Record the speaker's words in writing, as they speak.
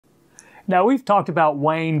Now, we've talked about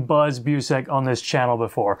Wayne Buz Buszek on this channel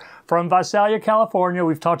before. From Visalia, California,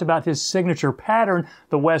 we've talked about his signature pattern,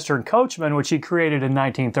 the Western Coachman, which he created in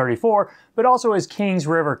 1934, but also his Kings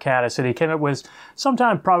River caddis that he came up with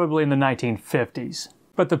sometime probably in the 1950s.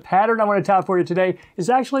 But the pattern I want to tie for you today is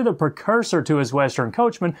actually the precursor to his Western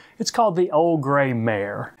Coachman. It's called the Old Grey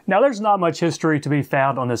Mare. Now, there's not much history to be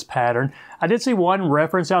found on this pattern. I did see one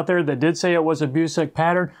reference out there that did say it was a Buszek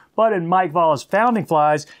pattern, but in Mike Valla's Founding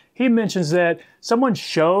Flies, he mentions that someone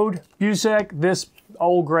showed Buszek this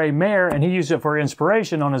Old Grey Mare and he used it for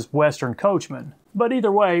inspiration on his Western Coachman. But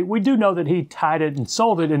either way, we do know that he tied it and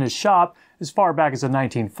sold it in his shop as far back as the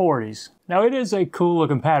 1940s. Now, it is a cool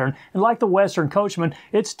looking pattern, and like the Western Coachman,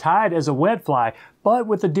 it's tied as a wet fly, but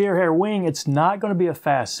with the deer hair wing, it's not going to be a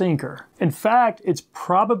fast sinker. In fact, it's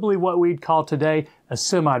probably what we'd call today a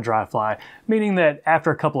semi-dry fly, meaning that after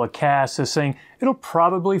a couple of casts, this thing, it'll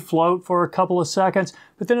probably float for a couple of seconds,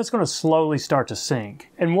 but then it's going to slowly start to sink.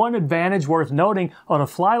 And one advantage worth noting on a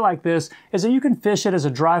fly like this is that you can fish it as a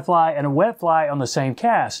dry fly and a wet fly on the same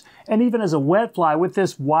cast. And even as a wet fly with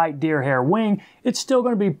this white deer hair wing, it's still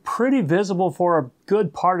going to be pretty visible for a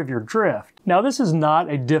good part of your drift. Now, this is not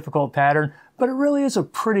a difficult pattern, but it really is a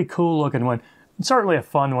pretty cool looking one, and certainly a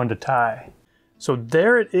fun one to tie. So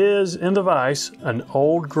there it is in the vise, an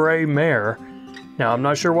Old Grey Mare. Now, I'm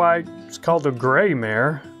not sure why it's called the Grey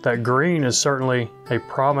Mare. That green is certainly a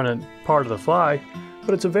prominent part of the fly,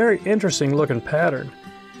 but it's a very interesting looking pattern.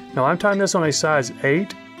 Now, I'm tying this on a size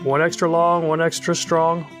 8, one extra long, one extra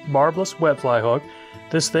strong, barbless wet fly hook.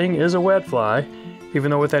 This thing is a wet fly,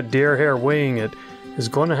 even though with that deer hair wing, it is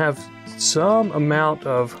going to have some amount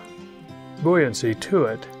of buoyancy to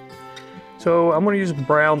it. So I'm going to use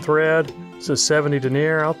brown thread. It's a 70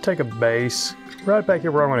 denier. I'll take a base right back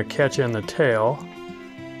here where I'm going to catch in the tail.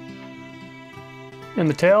 In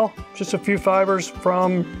the tail, just a few fibers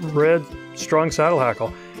from red strung saddle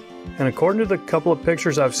hackle. And according to the couple of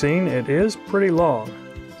pictures I've seen, it is pretty long.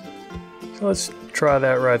 So let's try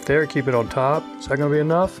that right there. Keep it on top. Is that going to be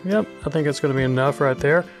enough? Yep, I think it's going to be enough right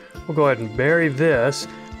there. We'll go ahead and bury this.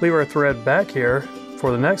 Leave our thread back here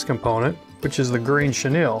for the next component, which is the green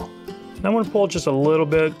chenille. And I'm going to pull just a little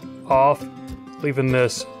bit off, leaving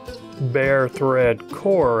this bare thread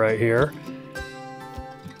core right here.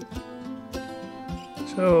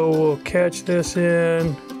 So we'll catch this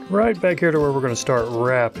in right back here to where we're going to start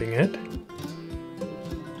wrapping it.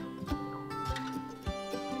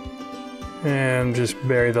 And just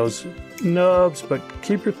bury those nubs, but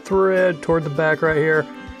keep your thread toward the back right here.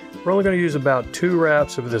 We're only going to use about 2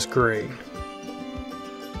 wraps of this green.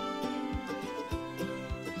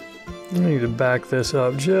 I need to back this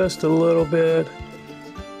up just a little bit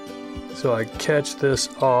so I catch this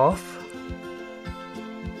off.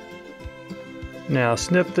 Now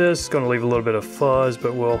snip this, it's going to leave a little bit of fuzz,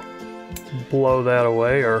 but we'll blow that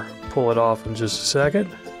away or pull it off in just a second.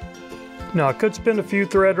 Now I could spend a few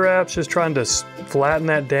thread wraps just trying to flatten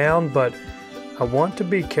that down, but I want to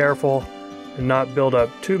be careful and not build up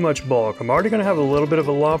too much bulk. I'm already going to have a little bit of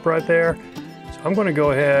a lump right there, so I'm going to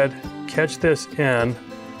go ahead, catch this in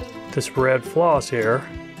this red floss here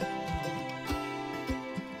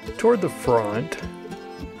toward the front.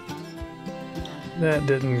 That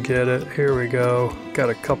didn't get it. Here we go. Got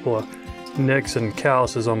a couple of nicks and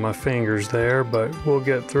calluses on my fingers there, but we'll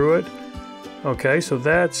get through it. Okay, so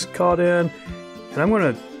that's caught in, and I'm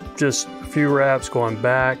going to just a few wraps going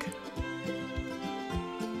back.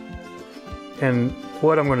 And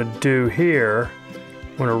what I'm going to do here,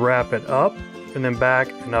 I'm going to wrap it up and then back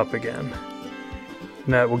and up again.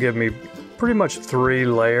 And that will give me pretty much 3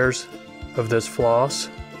 layers of this floss.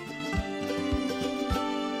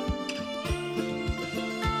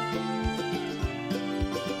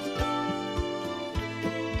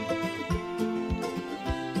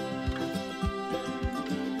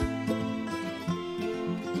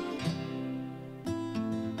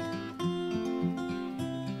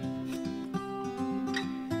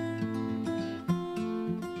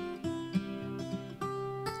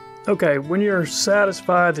 Okay, when you're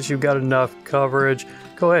satisfied that you've got enough coverage,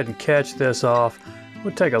 go ahead and catch this off.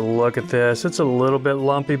 We'll take a look at this. It's a little bit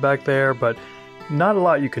lumpy back there, but not a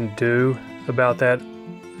lot you can do about that.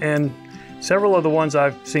 And several of the ones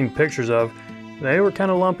I've seen pictures of, they were kind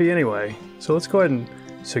of lumpy anyway. So let's go ahead and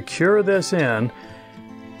secure this in.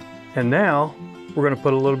 And now we're going to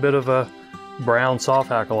put a little bit of a brown soft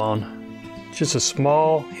hackle on. Just a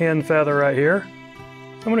small hen feather right here.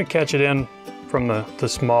 I'm going to catch it in from the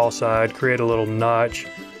small side, create a little notch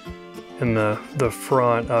in the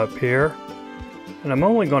front up here. And I'm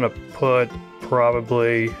only going to put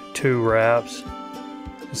probably 2 wraps.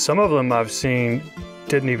 Some of them I've seen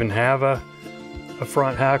didn't even have a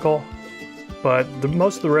front hackle, but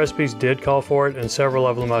most of the recipes did call for it, and several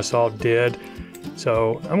of them I saw did.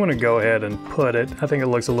 So I'm gonna go ahead and put it. I think it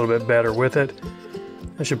looks a little bit better with it.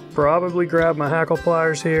 I should probably grab my hackle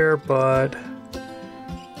pliers here, but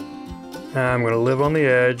I'm gonna live on the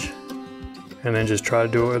edge and then just try to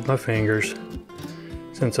do it with my fingers,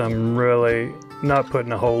 since I'm really not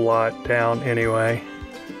putting a whole lot down anyway.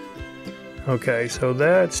 Okay, so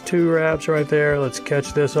that's 2 wraps right there. Let's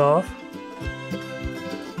catch this off.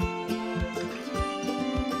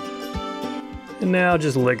 And now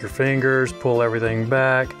just lick your fingers, pull everything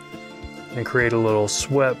back, and create a little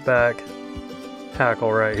swept back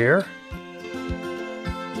hackle right here.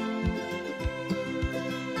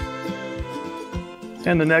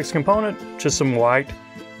 And the next component, just some white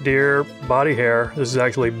deer body hair. This is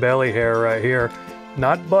actually belly hair right here,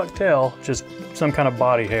 not buck tail, just some kind of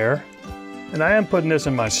body hair. And I am putting this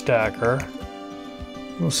in my stacker.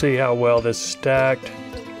 We'll see how well this stacked.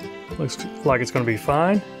 Looks like it's going to be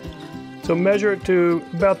fine. So measure it to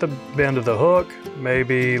about the bend of the hook,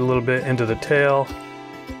 maybe a little bit into the tail.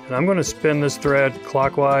 And I'm going to spin this thread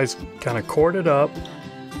clockwise, kind of cord it up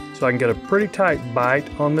so I can get a pretty tight bite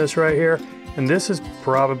on this right here. And this is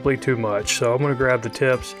probably too much, so I'm going to grab the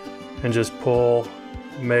tips and just pull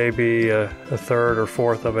maybe a third or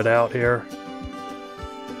fourth of it out here.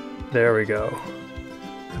 There we go.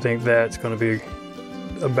 I think that's going to be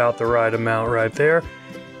about the right amount right there.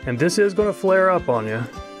 And this is going to flare up on you,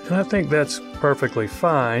 and I think that's perfectly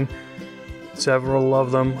fine. Several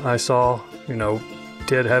of them I saw, you know,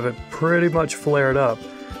 did have it pretty much flared up.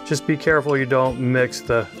 Just be careful you don't mix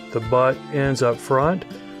the butt ends up front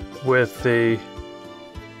with the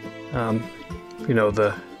you know,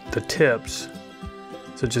 the tips.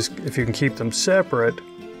 So just if you can keep them separate,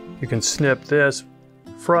 you can snip this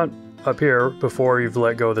front up here before you've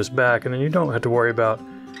let go of this back, and then you don't have to worry about,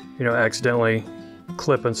 you know, accidentally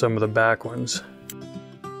clipping some of the back ones.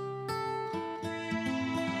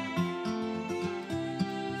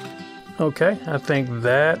 Okay, I think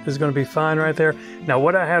that is going to be fine right there. Now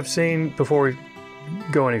what I have seen before we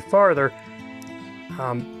go any farther,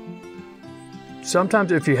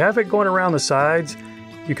 sometimes if you have it going around the sides,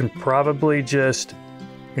 you can probably just,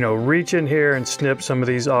 you know, reach in here and snip some of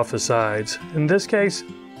these off the sides. In this case,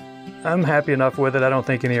 I'm happy enough with it. I don't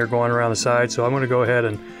think any are going around the sides, so I'm going to go ahead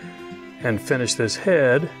and finish this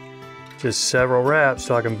head. Just several wraps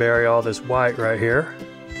so I can bury all this white right here.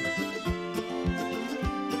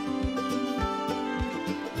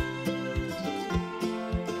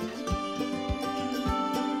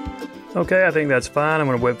 Okay, I think that's fine. I'm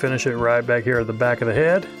going to whip finish it right back here at the back of the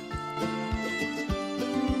head.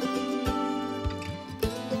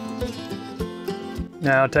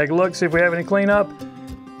 Now take a look, see if we have any cleanup.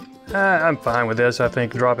 I'm fine with this. I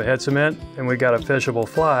think drop a head cement and we got a fishable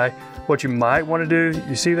fly. What you might want to do,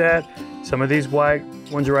 you see that? Some of these white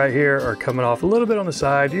ones right here are coming off a little bit on the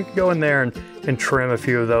side. You could go in there and trim a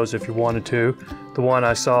few of those if you wanted to. The one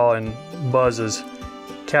I saw in Buz's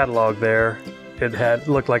catalog there, it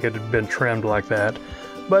looked like it had been trimmed like that.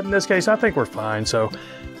 But in this case, I think we're fine. So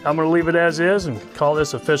I'm going to leave it as is and call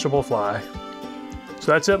this a fishable fly.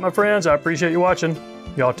 So that's it, my friends. I appreciate you watching.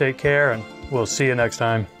 Y'all take care, and we'll see you next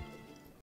time.